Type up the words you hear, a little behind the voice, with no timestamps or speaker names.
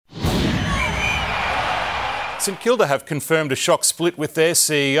St Kilda have confirmed a shock split with their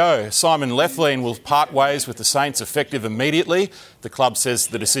CEO. Simon Lethlean will part ways with the Saints effective immediately. The club says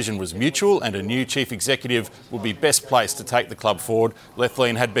the decision was mutual and a new chief executive will be best placed to take the club forward.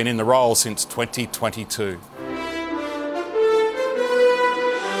 Lethlean had been in the role since 2022.